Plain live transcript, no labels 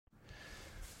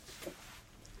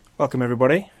Welcome,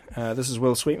 everybody. This is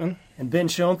Will Sweetman. And Ben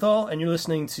Schoenthal, and you're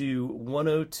listening to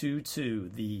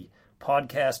 1022, the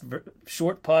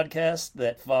short podcast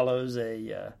that follows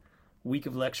a week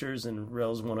of lectures in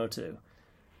RELS102.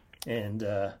 And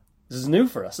this is new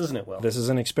for us, isn't it, Will? This is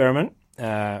an experiment.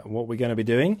 What we're going to be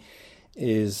doing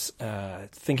is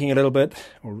thinking a little bit,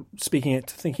 or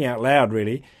thinking out loud,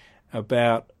 really,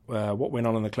 about what went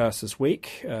on in the class this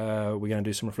week. We're going to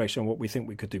do some reflection on what we think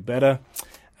we could do better.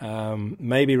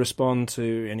 Maybe respond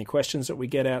to any questions that we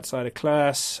get outside of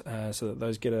class so that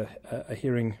those get a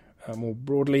hearing more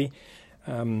broadly.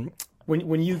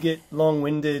 When you get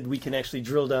long-winded, we can actually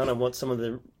drill down on what some of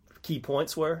the key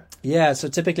points were? Yeah, so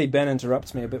typically Ben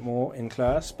interrupts me a bit more in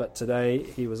class, but today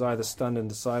he was either stunned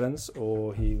into silence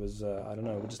or he was,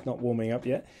 we're just not warming up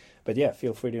yet. But yeah,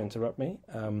 feel free to interrupt me.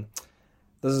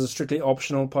 This is a strictly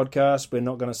optional podcast. We're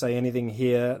not going to say anything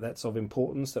here that's of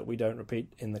importance that we don't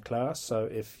repeat in the class. So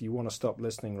if you want to stop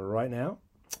listening right now,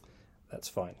 that's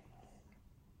fine.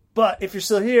 But if you're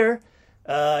still here,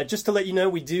 just to let you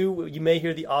know, you may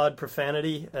hear the odd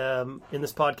profanity in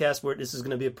this podcast, where this is going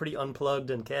to be a pretty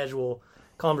unplugged and casual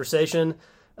conversation.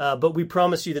 But we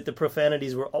promise you that the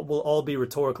profanities will all be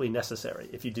rhetorically necessary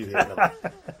if you do hear them.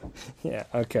 Yeah,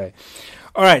 okay.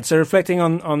 All right, so reflecting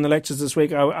on the lectures this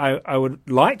week, I would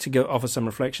like to offer some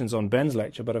reflections on Ben's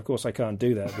lecture, but of course I can't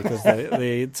do that because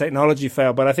the technology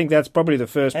failed. But I think that's probably the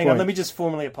first point. Hang on, let me just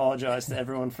formally apologize to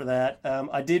everyone for that.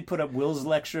 I did put up Will's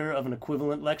lecture of an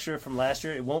equivalent lecture from last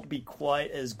year. It won't be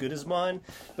quite as good as mine,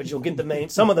 but you'll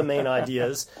get some of the main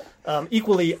ideas.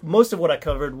 Equally, most of what I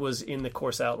covered was in the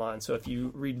course outline, so if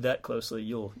you read that closely,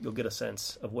 you'll get a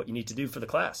sense of what you need to do for the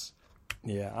class.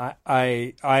 Yeah,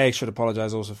 I should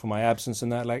apologize also for my absence in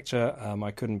that lecture. I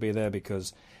couldn't be there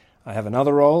because I have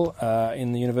another role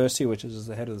in the university, which is as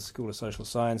the head of the School of Social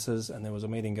Sciences, and there was a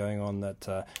meeting going on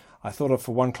that I thought of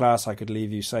for one class I could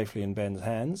leave you safely in Ben's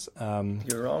hands.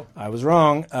 You're wrong. I was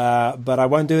wrong, but I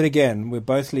won't do it again. We're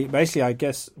both basically, I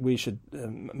guess we should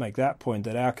make that point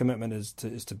that our commitment is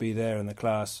to be there in the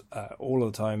class all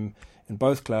of the time in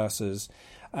both classes.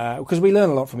 Because we learn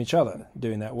a lot from each other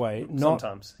doing that way.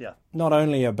 Sometimes, yeah. Not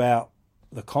only about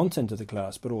the content of the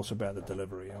class, but also about the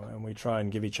delivery. And we try and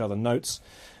give each other notes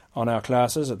on our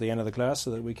classes at the end of the class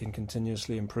so that we can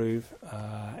continuously improve.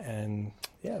 The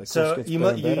course gets better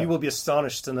and better. You will be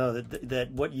astonished to know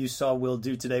that what you saw Will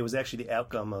do today was actually the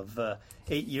outcome of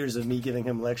 8 years of me giving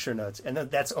him lecture notes. And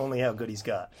that's only how good he's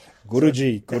got.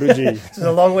 Guruji. It's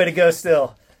a long way to go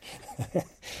still.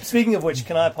 Speaking of which,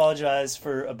 can I apologize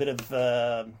for a bit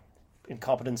of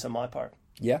incompetence on my part?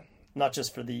 Yeah. Not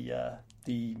just for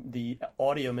the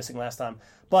audio missing last time,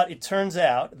 but it turns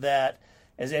out that,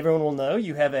 as everyone will know,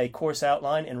 you have a course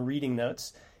outline and reading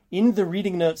notes. In the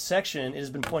reading notes section, it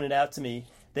has been pointed out to me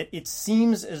that it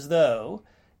seems as though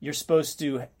you're supposed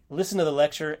to listen to the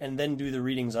lecture and then do the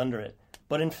readings under it.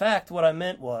 But in fact, what I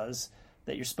meant was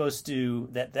that you're supposed to,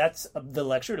 that's the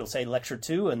lecture. It'll say lecture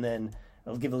 2, and then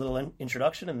I'll give a little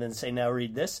introduction and then say, now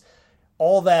read this.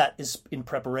 All that is in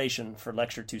preparation for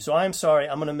lecture 2. So I'm sorry,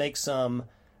 I'm going to make some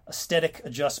aesthetic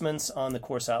adjustments on the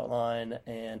course outline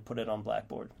and put it on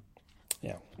Blackboard.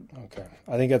 Yeah, okay.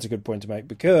 I think that's a good point to make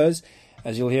because,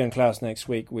 as you'll hear in class next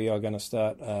week, we are going to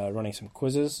start running some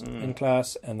quizzes in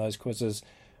class, and those quizzes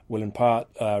will in part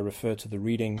refer to the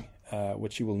reading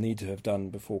which you will need to have done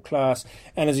before class.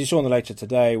 And as you saw in the lecture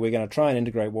today, we're going to try and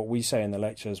integrate what we say in the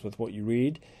lectures with what you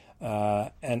read.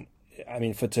 And I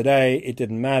mean, for today, it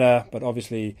didn't matter, but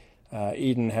obviously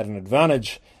Eden had an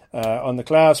advantage on the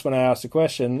class when I asked a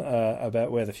question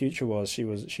about where the future was.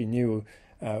 She knew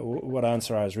what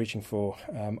answer I was reaching for.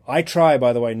 I try,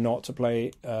 by the way, not to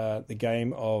play the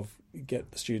game of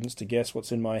get the students to guess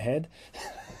what's in my head,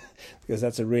 because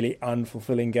that's a really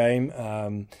unfulfilling game.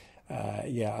 I'm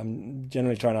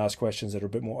generally trying to ask questions that are a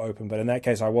bit more open, but in that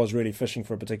case, I was really fishing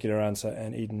for a particular answer,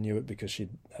 and Eden knew it because she'd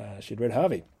read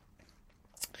Harvey.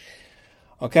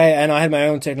 Okay, and I had my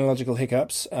own technological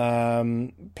hiccups.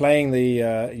 Playing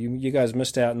you guys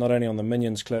missed out not only on the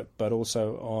Minions clip, but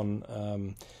also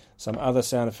on some other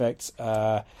sound effects.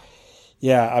 I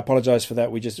apologize for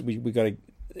that. We got to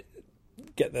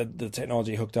get the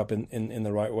technology hooked up in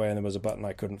the right way, and there was a button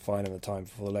I couldn't find in the time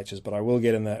for the lectures, but I will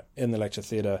get in the lecture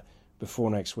theatre before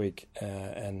next week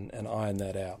and iron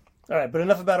that out. All right, but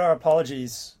enough about our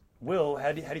apologies. Will,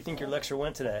 how do you think your lecture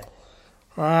went today?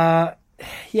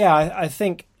 I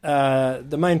think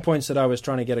the main points that I was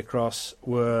trying to get across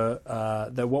were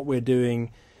that what we're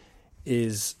doing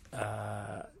is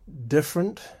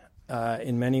different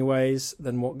in many ways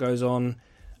than what goes on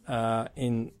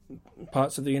in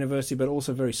parts of the university, but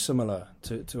also very similar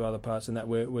to other parts in that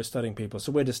we're studying people.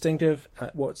 So we're distinctive.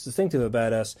 What's distinctive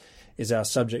about us is our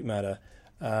subject matter,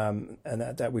 and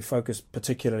that we focus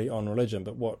particularly on religion.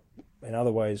 But what in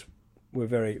other ways we're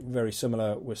very, very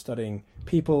similar. We're studying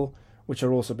people, which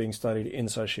are also being studied in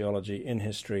sociology, in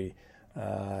history,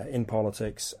 in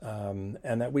politics, and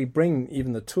that we bring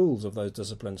even the tools of those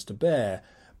disciplines to bear,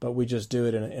 but we just do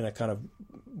it in a kind of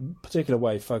particular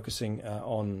way, focusing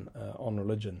on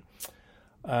religion.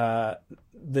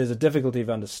 There's a difficulty of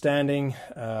understanding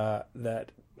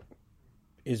that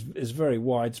is very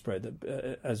widespread.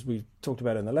 That, as we talked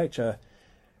about in the lecture,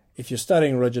 if you're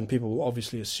studying religion, people will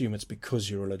obviously assume it's because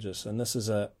you're religious, and this is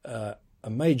a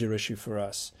major issue for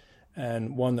us,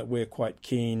 and one that we're quite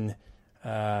keen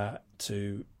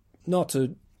to.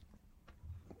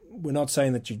 We're not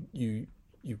saying that you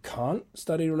can't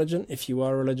study religion if you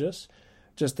are religious,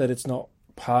 just that it's not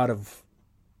part of.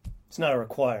 It's not a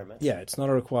requirement. Yeah, it's not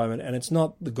a requirement, and it's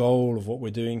not the goal of what we're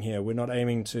doing here. We're not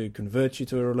aiming to convert you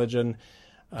to a religion,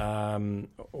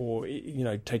 or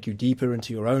take you deeper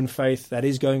into your own faith. That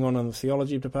is going on in the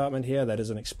theology department here. That is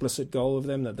an explicit goal of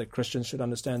them, that the Christians should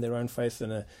understand their own faith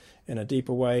in a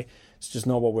deeper way. It's just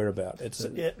not what we're about.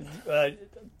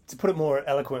 To put it more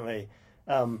eloquently,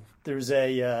 there's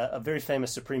a very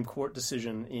famous Supreme Court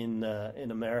decision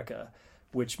in America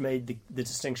which made the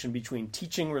distinction between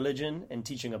teaching religion and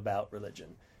teaching about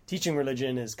religion. Teaching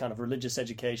religion is kind of religious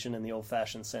education in the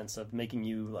old-fashioned sense of making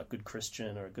you like a good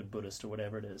Christian or a good Buddhist or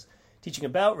whatever it is. Teaching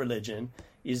about religion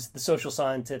is the social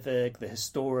scientific, the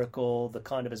historical, the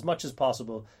kind of, as much as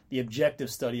possible, the objective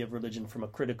study of religion from a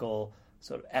critical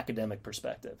sort of academic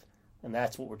perspective. And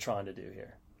that's what we're trying to do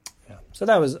here. Yeah. So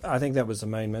I think that was the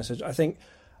main message. I think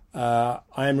I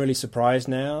am really surprised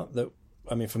now that,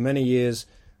 for many years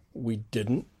we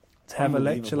didn't have a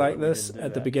lecture like this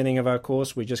at the beginning of our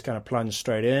course. We just kind of plunged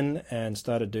straight in and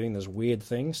started doing this weird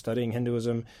thing, studying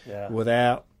Hinduism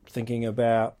without thinking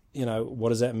about, what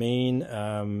does that mean?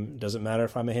 Does it matter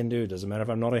if I'm a Hindu? Does it matter if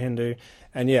I'm not a Hindu?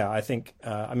 And I think,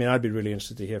 I'd be really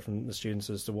interested to hear from the students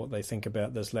as to what they think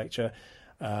about this lecture.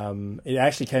 It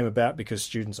actually came about because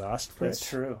students asked for it. That's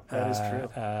true. That is true.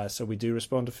 So we do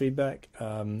respond to feedback.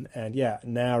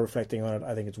 Now reflecting on it,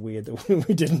 I think it's weird that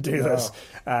we didn't do this.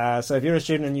 So if you're a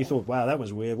student and you thought, wow, that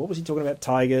was weird, what was he talking about?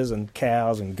 Tigers and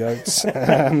cows and goats?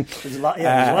 There's a lot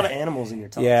of animals in your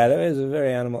talk. Yeah, there is a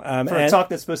very animal. For a talk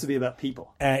that's supposed to be about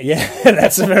people.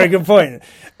 That's a very good point.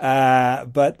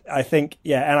 But I think,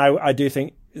 and I do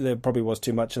think there probably was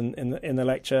too much in the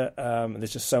lecture.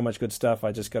 There's just so much good stuff.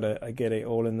 I just got to get it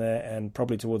all in there. And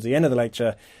probably towards the end of the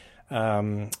lecture,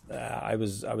 I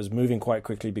was moving quite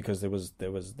quickly because there was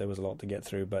a lot to get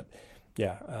through. But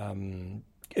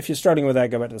if you're struggling with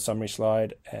that, go back to the summary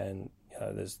slide, and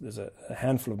there's a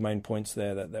handful of main points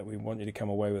there that we want you to come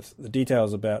away with. The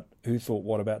details about who thought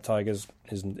what about tigers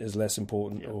is less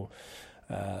important, or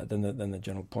than the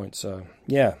general point. So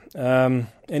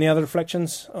any other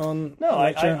reflections on? No,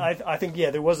 I think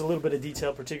there was a little bit of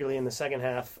detail, particularly in the second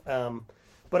half.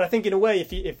 But I think in a way,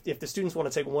 if the students want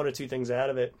to take one or two things out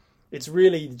of it, it's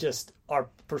really just our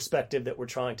perspective that we're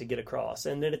trying to get across,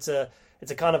 and then it's a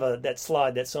kind of that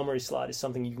summary slide is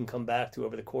something you can come back to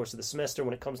over the course of the semester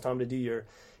when it comes time to do your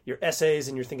essays,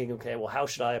 and you're thinking, okay, well, how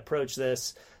should I approach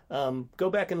this? Go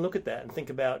back and look at that and think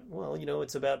about,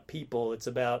 it's about people. It's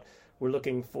about, we're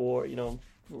looking for,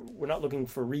 we're not looking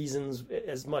for reasons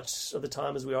as much of the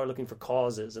time as we are looking for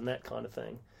causes and that kind of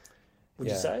thing. Would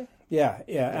you say? Yeah.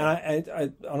 And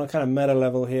I on a kind of meta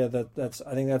level here,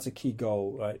 I think that's a key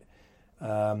goal, right?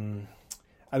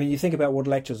 You think about what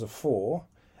lectures are for,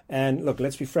 and look,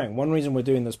 let's be frank. One reason we're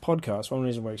doing this podcast, one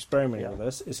reason we're experimenting with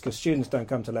this, is because students don't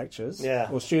come to lectures. Yeah.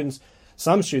 Or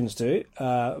some students do,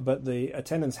 but the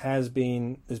attendance there's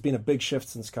been a big shift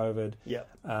since COVID. Yeah.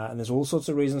 And there's all sorts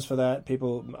of reasons for that.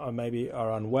 People maybe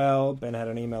are unwell. Ben had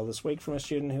an email this week from a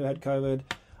student who had COVID,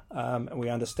 and we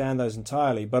understand those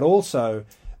entirely. But also,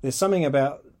 there's something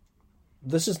about,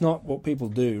 this is not what people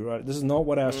do, right? This is not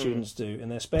what our students do. In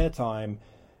their spare time,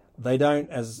 they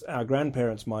don't, as our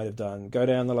grandparents might have done, go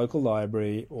down the local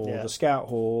library or the scout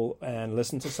hall and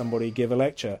listen to somebody give a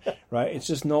lecture, right? It's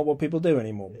just not what people do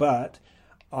anymore. But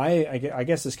I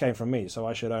guess this came from me, so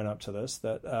I should own up to this,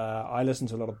 that I listen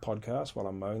to a lot of podcasts while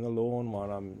I'm mowing the lawn,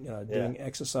 while I'm doing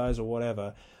exercise or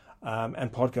whatever,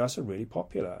 and podcasts are really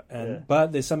popular.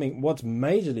 But there's what's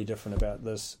majorly different about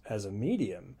this as a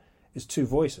medium is two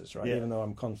voices, right? Even though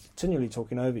I'm continually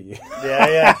talking over you.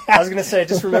 I was going to say,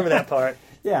 just remember that part.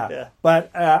 Yeah.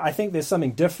 But I think there's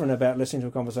something different about listening to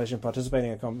a conversation,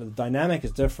 participating in a conversation. The dynamic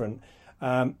is different.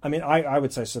 I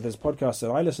would say, so there's podcasts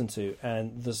that I listen to,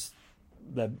 and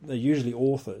they're usually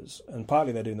authors, and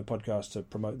partly they're doing the podcast to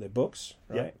promote their books,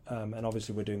 right? Yeah. And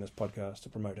obviously we're doing this podcast to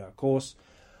promote our course.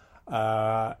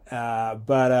 But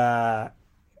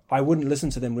I wouldn't listen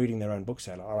to them reading their own books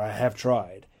out, or I have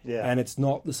tried. Yeah. And it's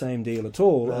not the same deal at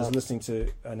all as listening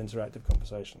to an interactive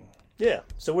conversation. Yeah.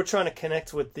 So we're trying to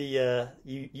connect with the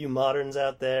you moderns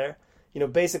out there.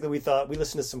 Basically we thought we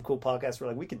listened to some cool podcasts. We're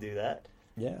like, we could do that.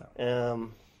 Yeah.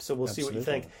 So we'll see what you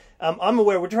think. I'm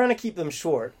aware we're trying to keep them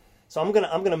short. So I'm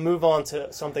gonna move on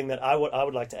to something that I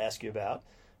would like to ask you about.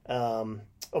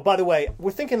 By the way,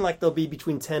 we're thinking like they'll be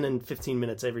between 10 and 15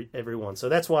 minutes every one. So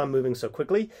that's why I'm moving so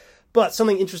quickly. But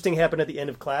something interesting happened at the end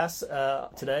of class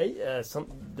today.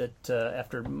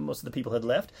 After most of the people had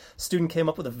left, a student came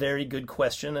up with a very good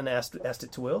question and asked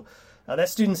it to Will. That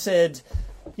student said,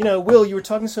 Will, you were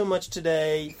talking so much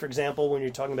today, for example, when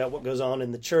you're talking about what goes on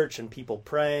in the church and people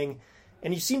praying,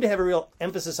 and you seem to have a real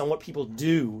emphasis on what people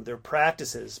do, their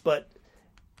practices. But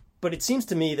it seems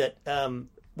to me that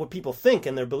what people think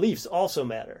and their beliefs also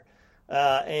matter.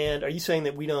 And are you saying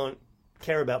that we don't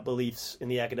care about beliefs in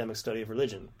the academic study of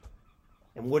religion?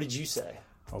 And what did you say?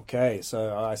 Okay,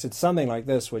 so I said something like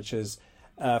this, which is,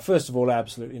 first of all,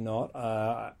 absolutely not.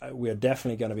 We are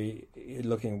definitely going to be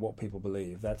looking at what people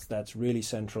believe. That's really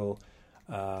central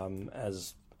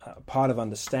as part of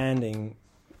understanding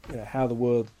how the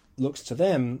world looks to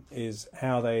them, is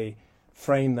how they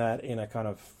frame that in a kind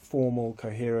of formal,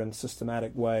 coherent,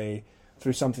 systematic way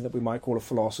through something that we might call a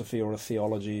philosophy or a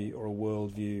theology or a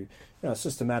worldview, a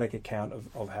systematic account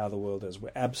of how the world is. We're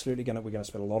absolutely we're going to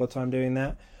spend a lot of time doing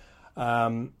that.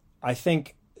 I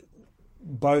think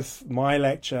both my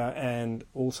lecture and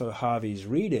also Harvey's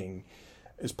reading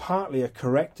is partly a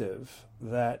corrective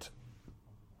that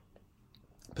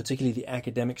particularly the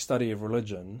academic study of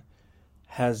religion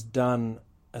has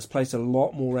placed a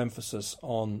lot more emphasis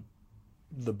on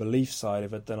the belief side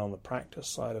of it than on the practice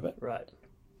side of it. Right.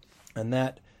 And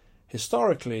that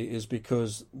historically is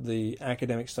because the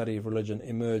academic study of religion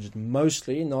emerged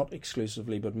mostly, not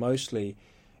exclusively, but mostly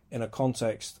in a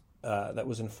context that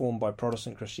was informed by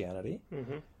Protestant Christianity,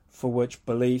 for which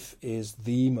belief is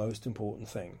the most important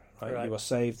thing. Right? You are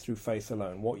saved through faith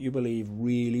alone. What you believe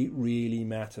really, really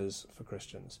matters for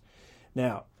Christians.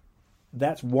 Now,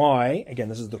 that's why, again,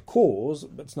 this is the cause,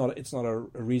 but it's not a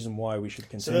reason why we should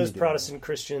continue. So those Protestant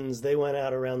Christians, they went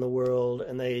out around the world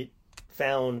and they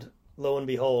found, lo and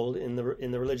behold, in the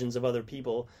religions of other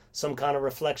people, some kind of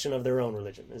reflection of their own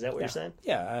religion. Is that what you're saying?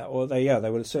 Yeah,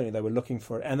 they were looking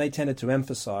for it, and they tended to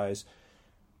emphasize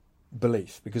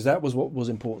belief because that was what was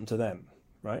important to them,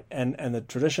 right? And the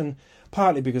tradition,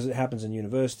 partly because it happens in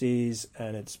universities,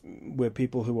 and we're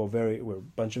people who we're a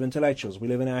bunch of intellectuals. We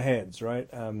live in our heads, right?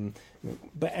 And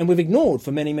we've ignored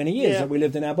for many, many years that we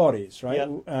lived in our bodies, right?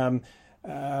 Yeah.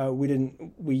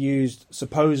 We used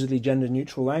supposedly gender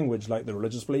neutral language like the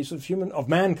religious beliefs of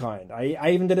mankind. I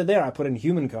even did it there. I put in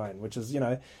humankind, which is,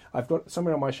 I've got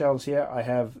somewhere on my shelves here, I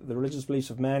have the religious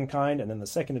beliefs of mankind, and then the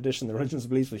second edition, the religious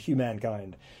beliefs of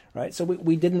humankind, right? So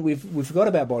we forgot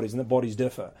about bodies and that bodies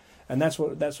differ. And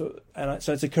so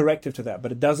it's a corrective to that,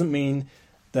 but it doesn't mean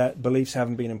that beliefs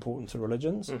haven't been important to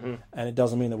religions, and it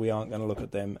doesn't mean that we aren't going to look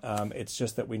at them. It's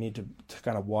just that we need to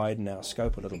kind of widen our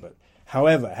scope a little bit.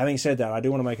 However, having said that, I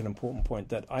do want to make an important point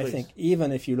that I think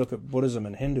even if you look at Buddhism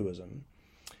and Hinduism,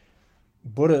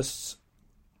 Buddhists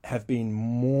have been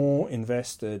more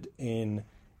invested in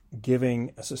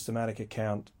giving a systematic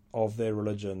account of their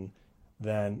religion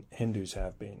than Hindus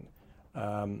have been.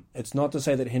 It's not to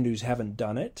say that Hindus haven't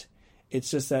done it.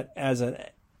 It's just that as an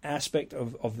aspect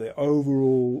of the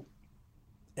overall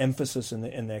emphasis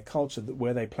in their culture, that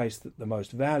where they place the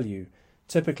most value,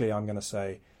 typically I'm going to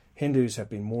say Hindus have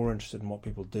been more interested in what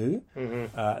people do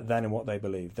than in what they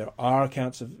believe. There are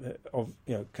accounts of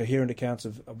coherent accounts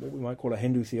of what we might call a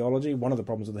Hindu theology. One of the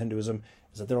problems with Hinduism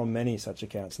is that there are many such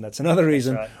accounts, and that's another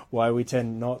reason why we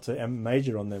tend not to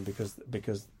major on them,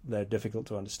 because they're difficult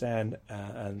to understand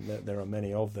and there are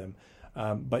many of them.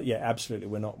 But yeah, absolutely,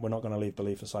 we're not going to leave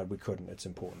belief aside. We couldn't. It's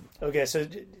important. Okay, so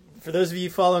for those of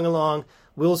you following along,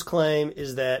 Will's claim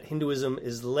is that Hinduism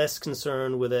is less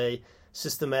concerned with a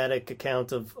systematic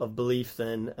account of belief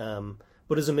than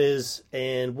Buddhism is,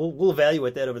 and we'll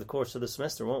evaluate that over the course of the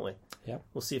semester, won't we? Yeah.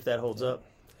 We'll see if that holds up.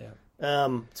 Yeah.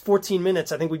 It's 14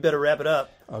 minutes. I think we better wrap it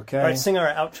up. Okay. All right, sing our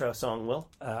outro song, Will.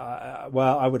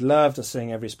 Well, I would love to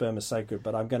sing Every Sperm is Sacred,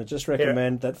 but I'm going to just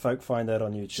recommend that folk find that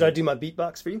on YouTube. Should I do my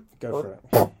beatbox for you? Go for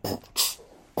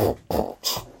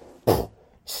it.